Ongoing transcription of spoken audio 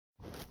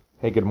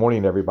Hey, good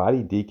morning,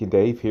 everybody. Deacon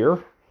Dave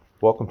here.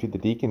 Welcome to the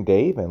Deacon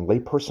Dave and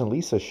Layperson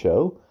Lisa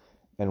show,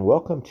 and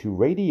welcome to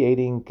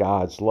Radiating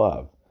God's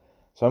Love.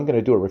 So, I'm going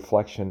to do a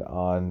reflection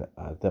on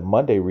the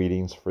Monday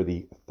readings for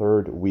the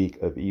third week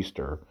of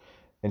Easter.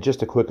 And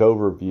just a quick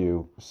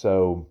overview.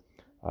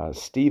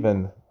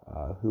 Stephen,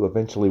 who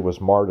eventually was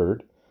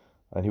martyred,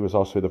 and he was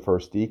also the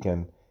first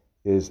deacon,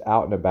 is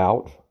out and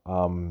about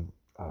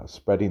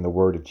spreading the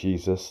word of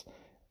Jesus.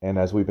 And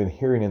as we've been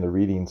hearing in the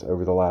readings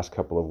over the last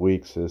couple of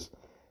weeks, is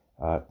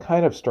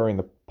kind of stirring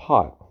the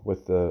pot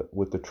with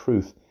the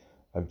truth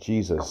of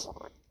Jesus.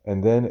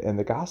 And then in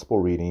the gospel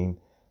reading,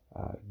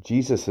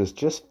 Jesus has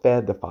just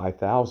fed the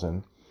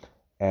 5,000,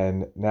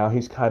 and now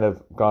he's kind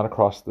of gone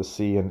across the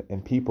sea,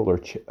 and people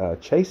are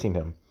chasing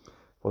him.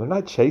 Well, they're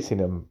not chasing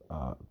him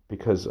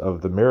because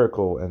of the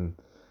miracle and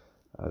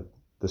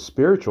the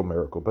spiritual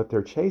miracle, but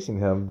they're chasing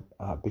him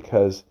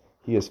because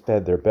he has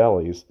fed their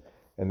bellies,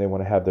 and they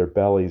want to have their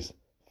bellies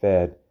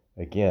fed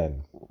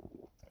again.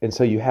 And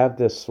so you have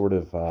this sort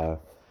of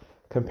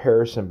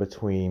comparison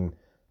between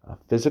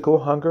physical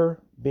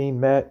hunger being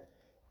met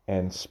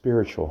and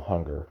spiritual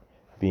hunger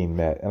being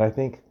met. And I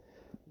think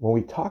when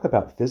we talk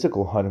about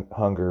physical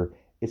hunger,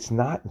 it's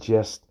not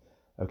just,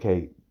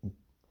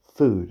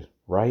 food,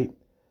 right?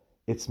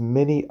 It's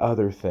many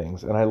other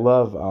things. And I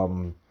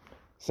love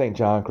St.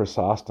 John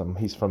Chrysostom.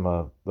 He's from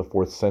the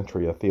 4th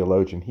century, a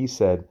theologian. He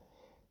said,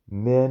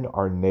 men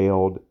are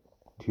nailed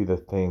to the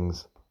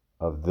things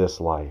of this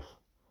life.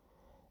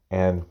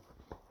 And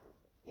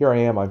here I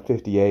am, I'm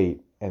 58,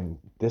 and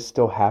this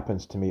still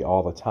happens to me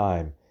all the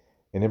time.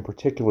 And in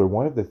particular,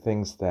 one of the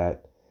things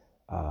that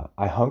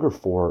I hunger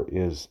for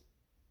is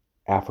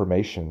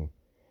affirmation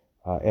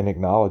and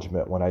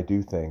acknowledgement when I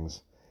do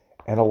things.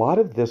 And a lot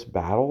of this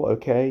battle,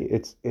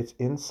 it's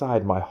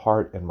inside my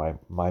heart and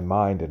my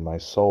mind and my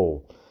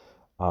soul,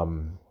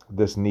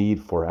 this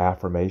need for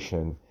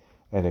affirmation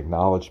and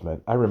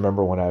acknowledgement. I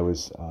remember when I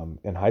was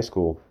in high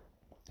school,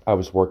 I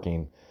was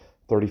working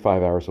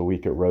 35 hours a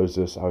week at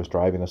Rose's. I was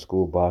driving a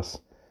school bus,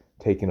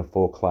 taking a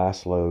full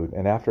class load.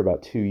 And after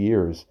about 2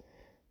 years,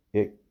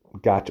 it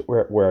got to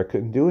where I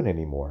couldn't do it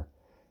anymore.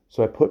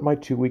 So I put my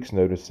 2 weeks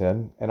notice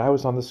in, and I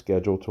was on the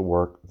schedule to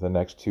work the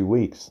next 2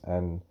 weeks.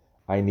 And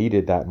I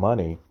needed that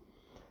money.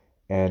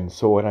 And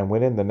so when I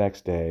went in the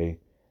next day,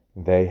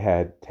 they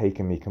had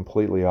taken me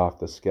completely off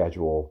the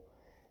schedule,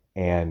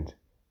 and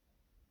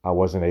I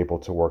wasn't able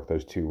to work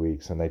those 2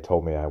 weeks, and they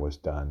told me I was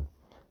done.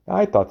 Now,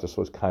 I thought this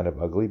was kind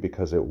of ugly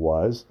because it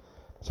was.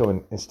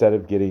 So instead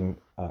of getting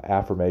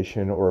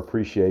affirmation or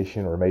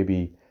appreciation or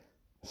maybe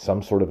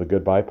some sort of a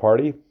goodbye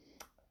party,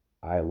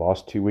 I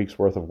lost 2 weeks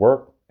worth of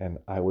work and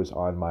I was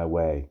on my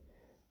way.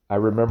 I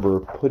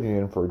remember putting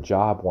in for a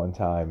job one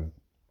time,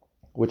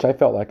 which I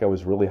felt like I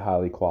was really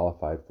highly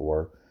qualified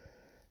for.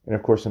 And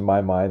of course, in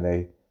my mind,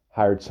 they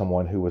hired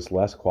someone who was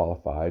less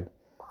qualified.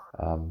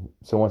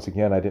 So once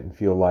again, I didn't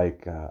feel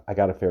like I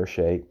got a fair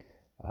shake.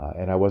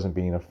 And I wasn't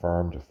being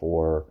affirmed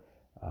for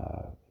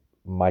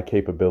my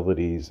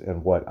capabilities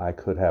and what I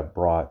could have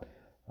brought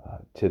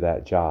to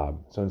that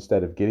job. So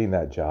instead of getting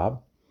that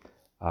job,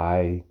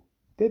 I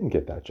didn't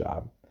get that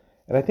job.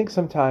 And I think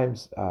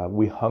sometimes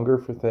we hunger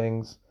for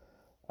things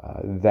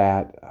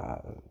that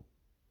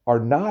are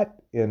not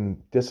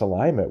in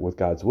disalignment with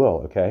God's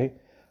will, okay?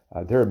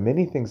 There are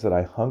many things that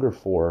I hunger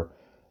for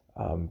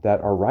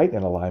that are right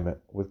in alignment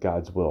with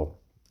God's will.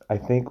 I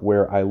think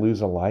where I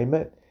lose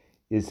alignment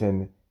is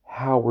in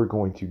how we're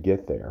going to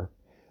get there,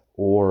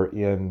 or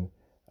in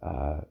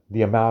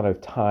the amount of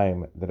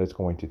time that it's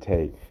going to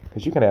take.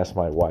 Because you can ask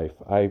my wife.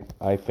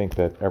 I think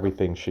that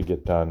everything should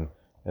get done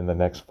in the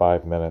next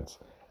 5 minutes,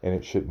 and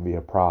it shouldn't be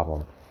a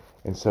problem.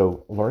 And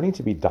so learning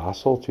to be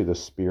docile to the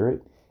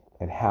Spirit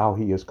and how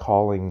He is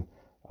calling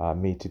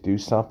me to do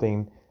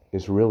something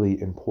is really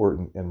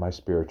important in my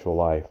spiritual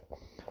life.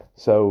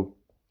 So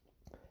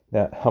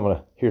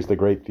now here's the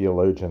great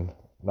theologian,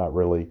 not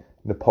really,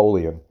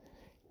 Napoleon.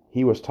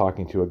 He was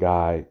talking to a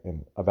guy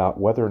about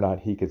whether or not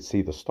he could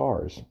see the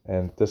stars.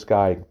 And this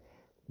guy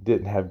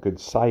didn't have good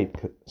sight,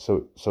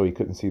 so he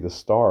couldn't see the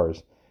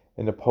stars.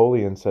 And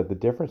Napoleon said, the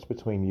difference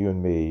between you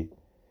and me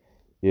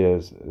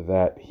is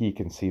that he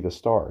can see the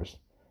stars.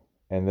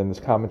 And then this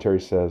commentary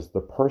says,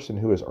 the person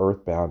who is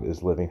earthbound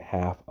is living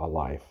half a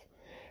life.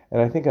 And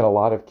I think in a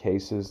lot of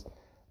cases,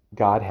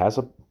 God has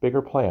a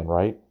bigger plan,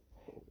 right?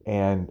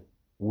 And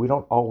we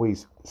don't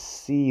always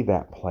see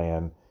that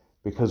plan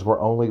because we're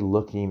only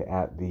looking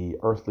at the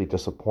earthly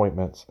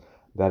disappointments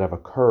that have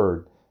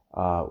occurred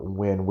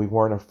when we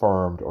weren't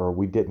affirmed or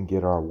we didn't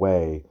get our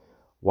way,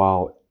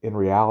 while in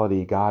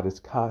reality, God is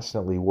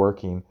constantly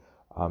working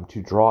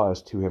to draw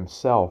us to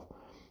Himself.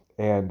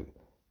 And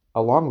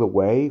along the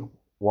way,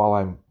 while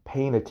I'm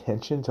paying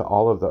attention to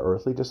all of the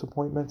earthly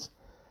disappointments,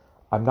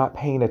 I'm not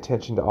paying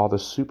attention to all the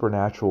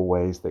supernatural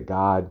ways that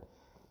God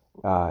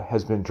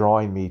has been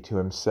drawing me to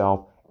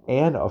Himself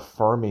and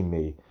affirming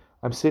me.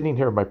 I'm sitting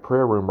here in my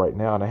prayer room right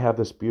now, and I have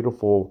this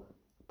beautiful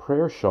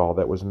prayer shawl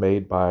that was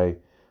made by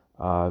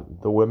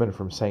the women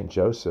from St.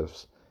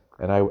 Joseph's.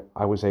 And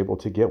I was able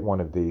to get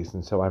one of these.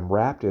 And so I'm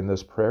wrapped in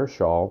this prayer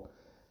shawl,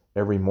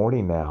 every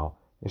morning now.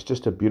 It's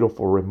just a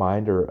beautiful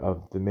reminder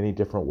of the many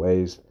different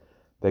ways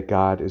that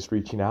God is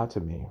reaching out to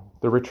me.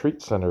 The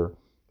retreat center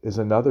is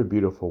another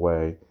beautiful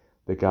way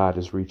that God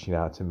is reaching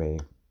out to me.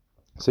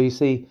 So you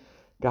see,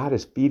 God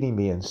is feeding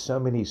me in so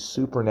many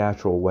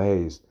supernatural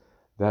ways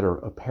that are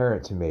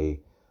apparent to me.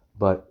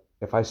 But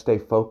if I stay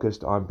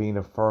focused on being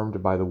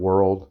affirmed by the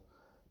world,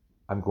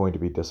 I'm going to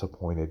be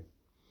disappointed.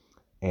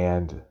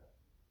 And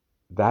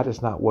that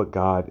is not what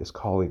God is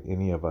calling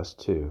any of us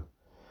to.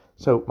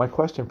 So my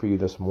question for you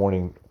this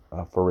morning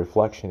for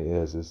reflection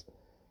is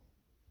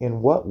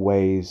in what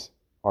ways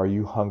are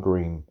you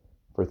hungering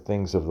for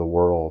things of the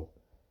world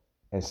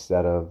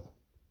instead of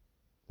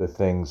the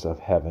things of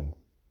heaven?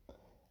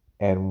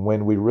 And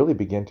when we really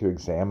begin to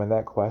examine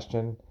that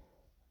question,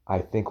 I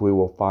think we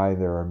will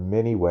find there are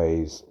many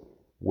ways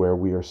where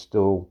we are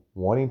still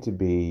wanting to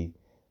be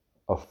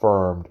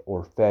affirmed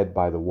or fed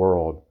by the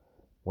world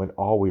when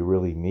all we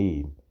really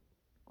need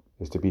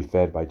is to be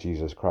fed by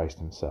Jesus Christ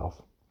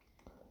himself.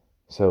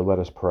 So let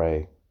us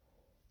pray.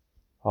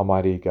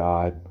 Almighty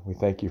God, we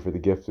thank you for the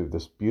gift of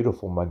this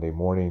beautiful Monday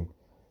morning.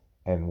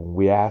 And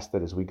we ask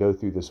that as we go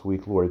through this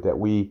week, Lord, that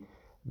we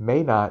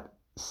may not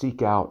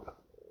seek out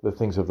the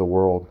things of the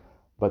world,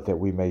 but that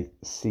we may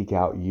seek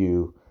out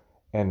you.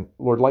 And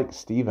Lord, like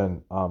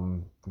Stephen,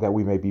 that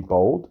we may be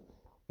bold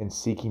in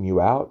seeking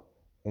you out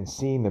and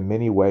seeing the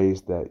many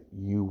ways that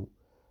you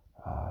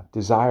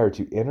desire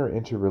to enter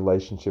into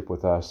relationship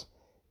with us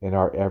in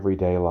our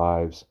everyday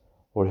lives.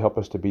 Lord, help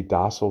us to be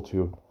docile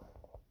to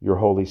your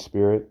Holy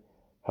Spirit.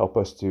 Help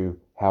us to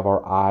have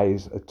our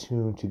eyes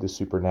attuned to the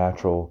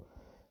supernatural,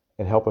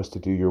 and help us to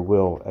do your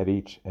will at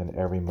each and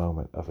every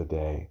moment of the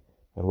day.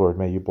 And Lord,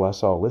 may you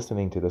bless all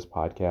listening to this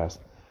podcast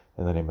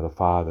in the name of the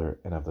Father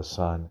and of the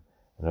Son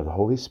and of the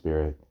Holy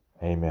Spirit.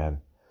 Amen.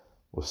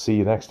 We'll see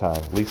you next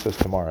time. Leave us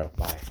tomorrow.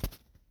 Bye.